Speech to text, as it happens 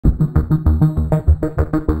Welcome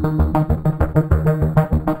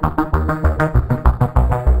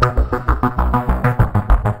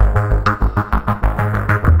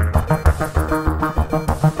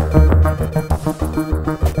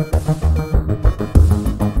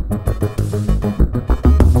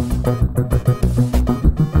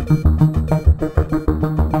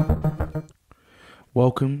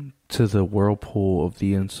to the whirlpool of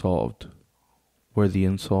the unsolved, where the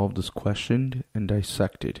unsolved is questioned and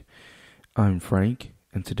dissected. I'm Frank,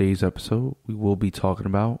 and today's episode we will be talking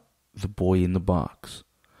about the boy in the box,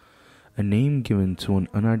 a name given to an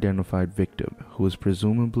unidentified victim who was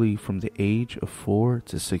presumably from the age of 4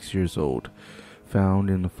 to 6 years old, found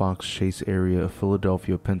in the Fox Chase area of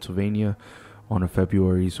Philadelphia, Pennsylvania, on a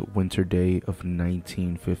February's winter day of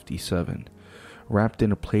 1957, wrapped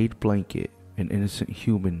in a plaid blanket. An innocent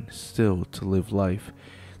human still to live life,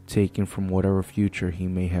 taken from whatever future he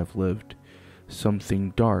may have lived.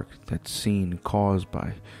 Something dark that's seen caused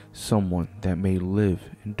by someone that may live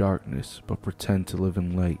in darkness but pretend to live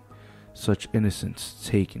in light. Such innocence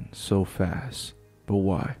taken so fast. But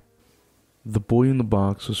why? The boy in the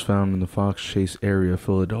box was found in the Fox Chase area of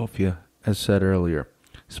Philadelphia, as said earlier,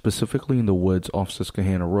 specifically in the woods off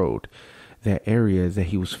Susquehanna Road. That area that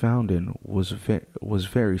he was found in was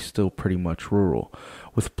very still pretty much rural,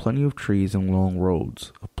 with plenty of trees and long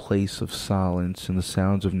roads, a place of silence, and the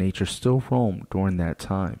sounds of nature still roamed during that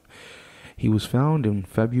time. He was found in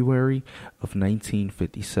February of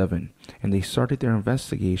 1957, and they started their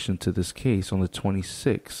investigation to this case on the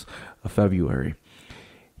 26th of February.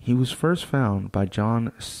 He was first found by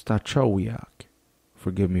John Stachowiak,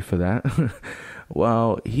 forgive me for that,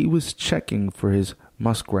 while he was checking for his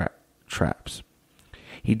muskrat traps.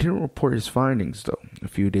 He didn't report his findings, though. A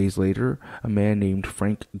few days later, a man named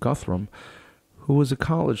Frank Guthrum, who was a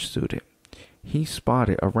college student, he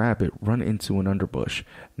spotted a rabbit run into an underbush.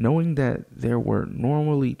 Knowing that there were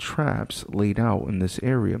normally traps laid out in this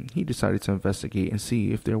area, he decided to investigate and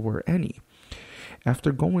see if there were any.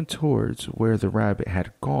 After going towards where the rabbit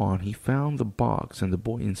had gone, he found the box and the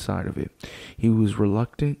boy inside of it. He was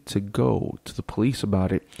reluctant to go to the police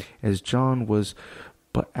about it, as John was,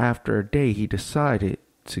 but after a day he decided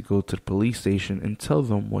to go to the police station and tell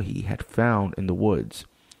them what he had found in the woods.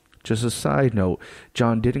 Just a side note,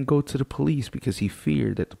 John didn't go to the police because he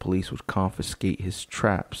feared that the police would confiscate his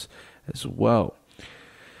traps as well.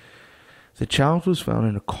 The child was found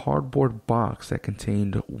in a cardboard box that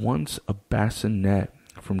contained once a bassinet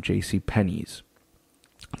from J.C. Penney's.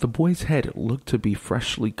 The boy's head looked to be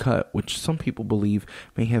freshly cut, which some people believe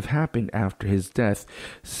may have happened after his death,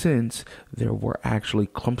 since there were actually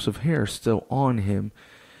clumps of hair still on him.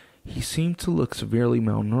 He seemed to look severely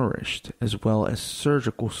malnourished, as well as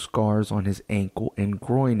surgical scars on his ankle and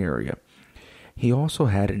groin area. He also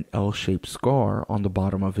had an L-shaped scar on the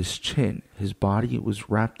bottom of his chin. His body was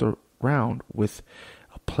wrapped around with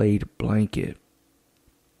a plaid blanket.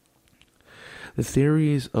 The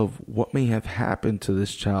theories of what may have happened to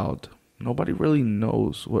this child, nobody really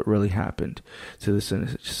knows what really happened to this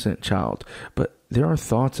innocent child, but there are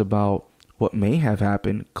thoughts about what may have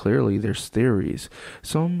happened. Clearly, there's theories.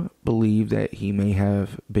 Some believe that he may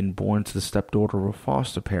have been born to the stepdaughter of a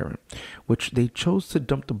foster parent, which they chose to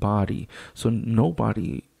dump the body so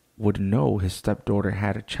nobody would know his stepdaughter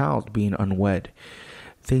had a child being unwed.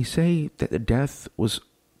 They say that the death was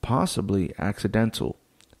possibly accidental.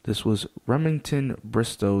 This was Remington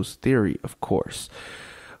Bristow's theory, of course,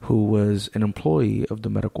 who was an employee of the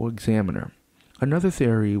medical examiner. Another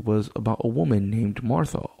theory was about a woman named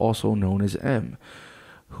Martha, also known as M,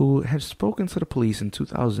 who had spoken to the police in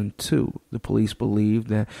 2002. The police believed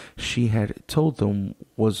that she had told them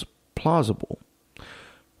was plausible,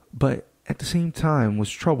 but at the same time was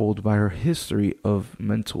troubled by her history of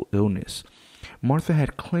mental illness. Martha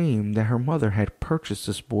had claimed that her mother had purchased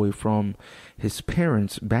this boy from his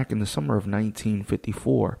parents back in the summer of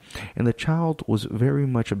 1954, and the child was very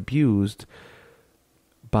much abused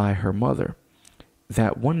by her mother.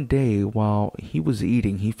 That one day while he was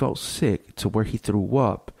eating, he felt sick to where he threw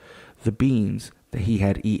up the beans that he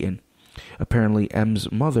had eaten. Apparently,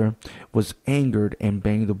 M's mother was angered and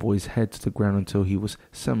banged the boy's head to the ground until he was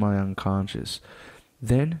semi-unconscious.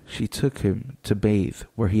 Then she took him to bathe,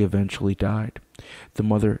 where he eventually died. The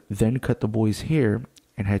mother then cut the boy's hair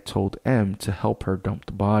and had told M to help her dump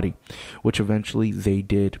the body, which eventually they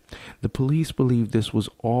did. The police believed this was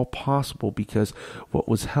all possible because what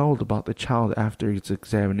was held about the child after its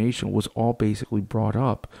examination was all basically brought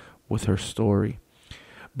up with her story.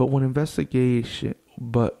 But when investigating,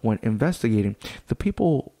 the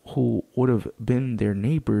people who would have been their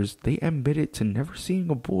neighbors, they admitted to never seeing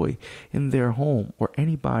a boy in their home or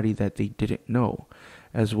anybody that they didn't know.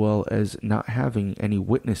 as well as not having any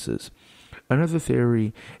witnesses. Another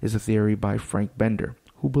theory is a theory by Frank Bender,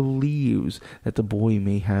 who believes that the boy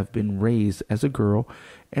may have been raised as a girl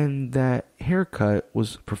and that haircut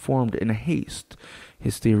was performed in haste.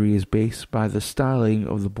 His theory is based by the styling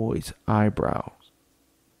of the boy's eyebrows.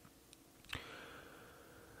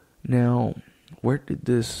 Now, where did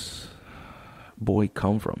this boy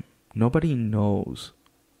come from? Nobody knows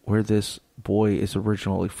where this boy is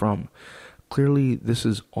originally from. Clearly, this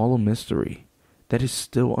is all a mystery that is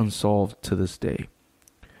still unsolved to this day.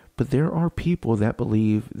 But there are people that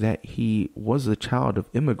believe that he was the child of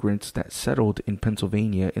immigrants that settled in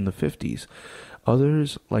Pennsylvania in the 50s.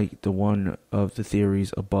 Others, like the one of the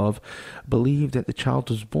theories above, believe that the child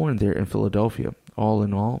was born there in Philadelphia. All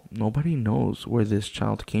in all, nobody knows where this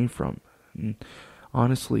child came from. And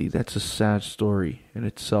honestly, that's a sad story in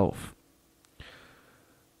itself.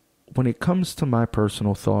 When it comes to my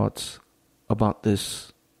personal thoughts about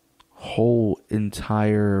this whole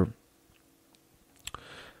entire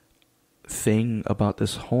thing, about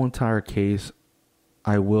this whole entire case,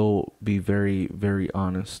 I will be very, very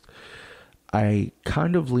honest. I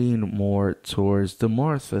kind of lean more towards the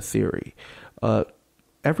Martha theory.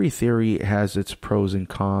 Every theory has its pros and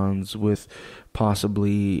cons, with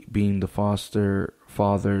possibly being the foster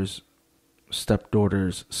father's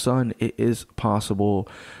stepdaughter's son. It is possible.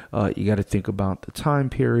 You got to think about the time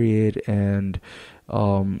period, and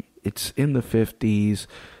it's in the 50s,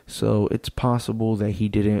 so it's possible that he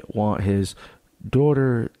didn't want his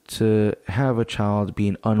daughter to have a child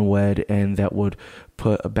being unwed, and that would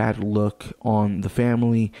put a bad look on the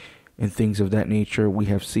family and things of that nature. We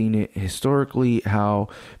have seen it historically, how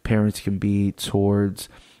parents can be towards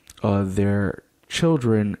their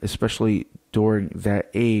children, especially during that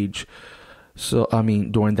age.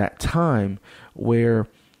 During that time, where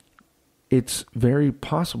it's very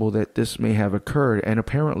possible that this may have occurred. And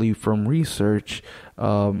apparently from research,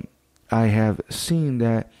 I have seen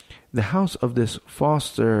that the house of this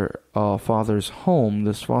foster father's home,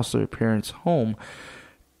 this foster parent's home,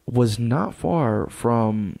 was not far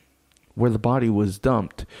from where the body was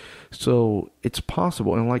dumped. So it's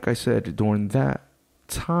possible. And like I said, during that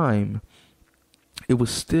time, it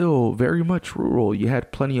was still very much rural. You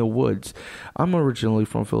had plenty of woods. I'm originally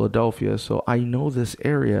from Philadelphia, so I know this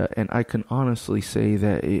area, and I can honestly say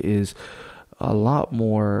that it is a lot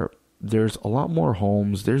more. There's a lot more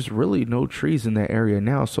homes. There's really no trees in that area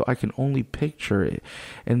now, so I can only picture it.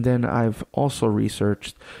 And then I've also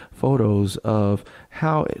researched photos of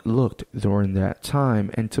how it looked during that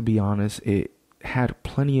time, and to be honest, it had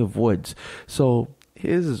plenty of woods. So it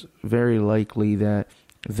is very likely that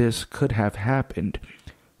this could have happened.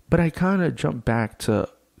 But I kind of jump back to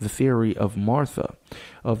the theory of Martha,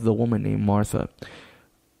 of the woman named Martha.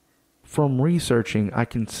 From researching, I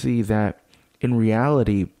can see that in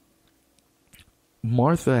reality,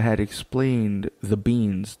 Martha had explained the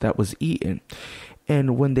beans that was eaten.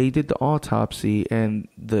 And when they did the autopsy and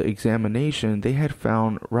the examination, they had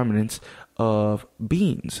found remnants of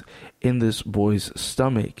beans in this boy's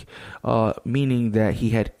stomach, meaning that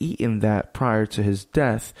he had eaten that prior to his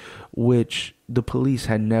death, which the police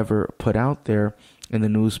had never put out there in the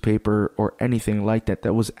newspaper or anything like that.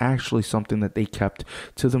 That was actually something that they kept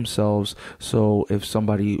to themselves. So if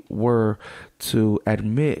somebody were to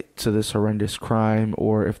admit to this horrendous crime,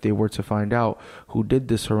 or if they were to find out who did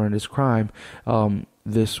this horrendous crime,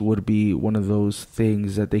 this would be one of those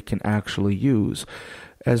things that they can actually use.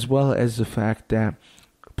 As well as the fact that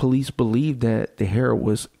police believe that the hair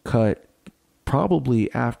was cut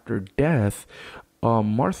probably after death.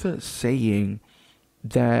 Martha saying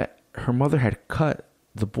that her mother had cut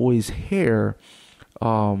the boy's hair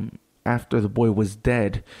after the boy was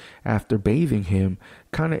dead, after bathing him,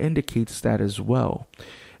 kind of indicates that as well.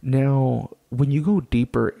 Now, when you go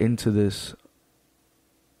deeper into this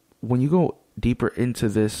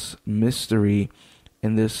mystery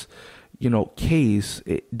and this case,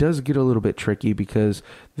 it does get a little bit tricky because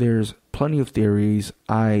there's plenty of theories.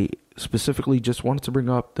 I specifically just wanted to bring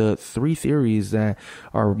up the 3 theories that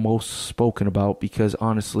are most spoken about, because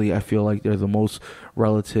honestly, I feel like they're the most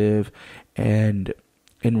relative, and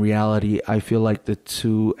in reality, I feel like the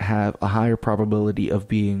 2 have a higher probability of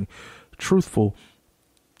being truthful.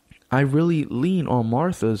 I really lean on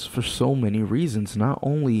Martha's for so many reasons. Not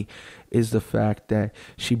only is the fact that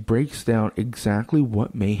she breaks down exactly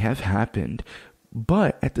what may have happened,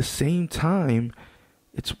 but at the same time,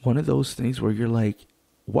 it's one of those things where you're like,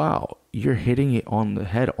 wow, you're hitting it on the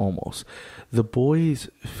head almost. The boy's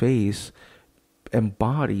face and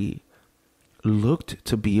body looked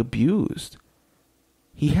to be abused.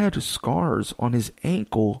 He had scars on his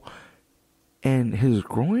ankle and his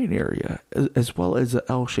groin area, as well as an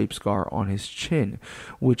L-shaped scar on his chin,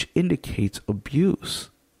 which indicates abuse,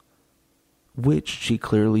 which she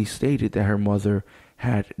clearly stated that her mother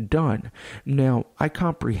had done. Now, I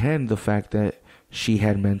comprehend the fact that she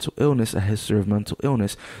had mental illness, a history of mental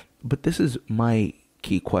illness, but this is my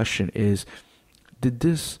key question is, did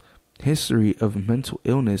this history of mental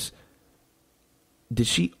illness, did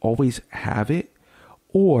she always have it?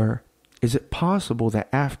 Or is it possible that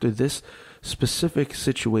after this specific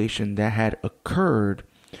situation that had occurred,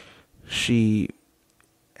 she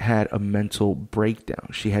had a mental breakdown?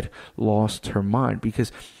 She had lost her mind?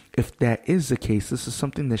 Because if that is the case, this is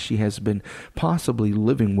something that she has been possibly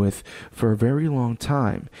living with for a very long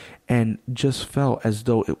time and just felt as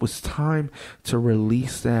though it was time to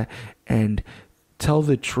release that and tell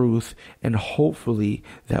the truth, and hopefully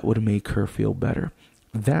that would make her feel better.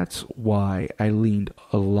 That's why I leaned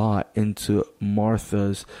a lot into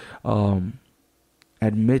Martha's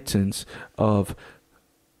admittance of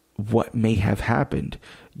what may have happened.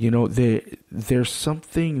 There's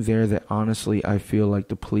something there that honestly I feel like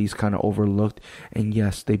the police kind of overlooked. And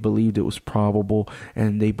yes, they believed it was probable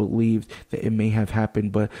and they believed that it may have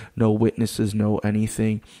happened, but no witnesses know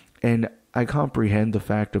anything. And I comprehend the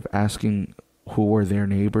fact of asking who were their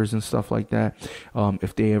neighbors and stuff like that,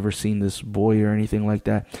 if they ever seen this boy or anything like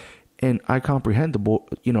that. And I comprehend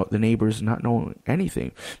the neighbors not knowing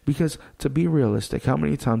anything, because to be realistic, how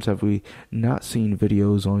many times have we not seen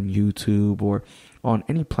videos on YouTube or on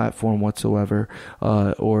any platform whatsoever,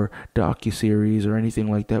 or docuseries or anything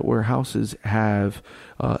like that, where houses have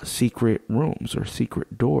secret rooms or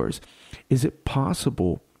secret doors? Is it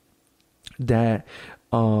possible that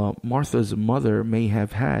Martha's mother may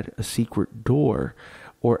have had a secret door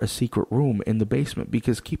or a secret room in the basement?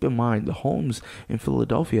 Because keep in mind, the homes in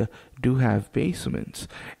Philadelphia do have basements.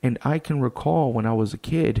 And I can recall when I was a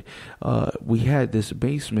kid, we had this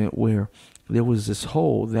basement where there was this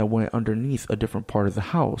hole that went underneath a different part of the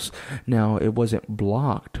house. Now, it wasn't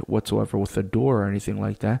blocked whatsoever with a door or anything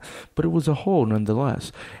like that, but it was a hole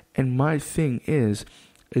nonetheless. And my thing is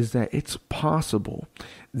that it's possible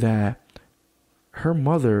that her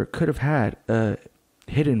mother could have had a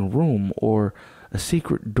hidden room or a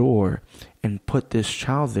secret door and put this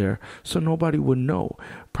child there so nobody would know.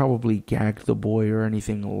 Probably gagged the boy or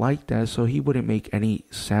anything like that so he wouldn't make any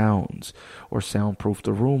sounds, or soundproof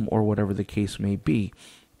the room, or whatever the case may be.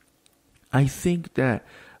 I think that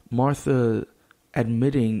Martha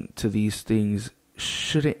admitting to these things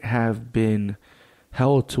shouldn't have been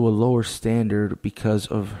held to a lower standard because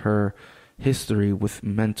of her history with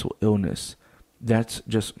mental illness. That's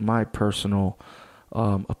just my personal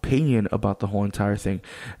opinion about the whole entire thing.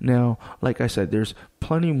 Now, like I said, there's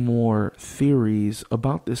plenty more theories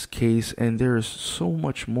about this case, and there's so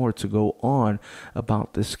much more to go on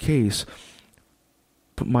about this case.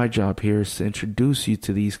 But my job here is to introduce you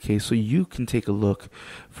to these cases so you can take a look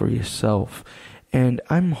for yourself. And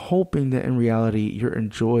I'm hoping that in reality you're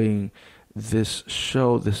enjoying this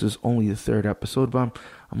show. This is only the third episode, but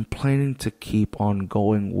I'm planning to keep on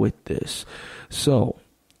going with this. So,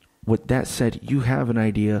 with that said, you have an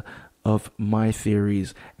idea of my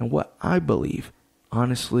theories and what I believe.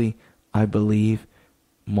 Honestly, I believe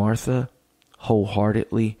Martha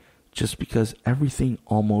wholeheartedly, just because everything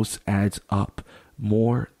almost adds up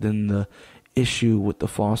more than the issue with the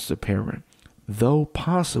foster parent. Though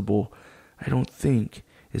possible, I don't think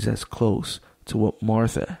is as close to what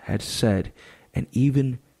Martha had said, and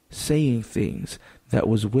even saying things that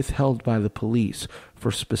was withheld by the police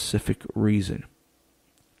for specific reason.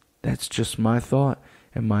 That's just my thought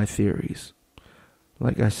and my theories.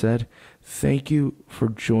 Like I said, thank you for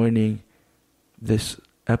joining this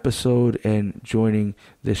episode and joining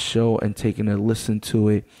this show and taking a listen to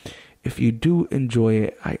it. If you do enjoy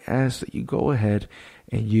it, I ask that you go ahead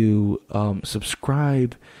and you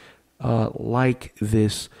subscribe, like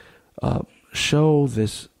this show,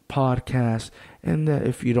 this podcast, and that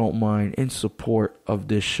if you don't mind, in support of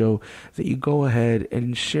this show, that you go ahead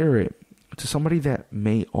and share it to somebody that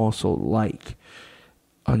may also like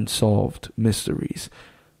unsolved mysteries.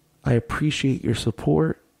 I appreciate your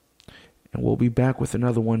support, and we'll be back with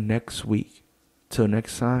another one next week. Till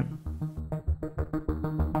next time.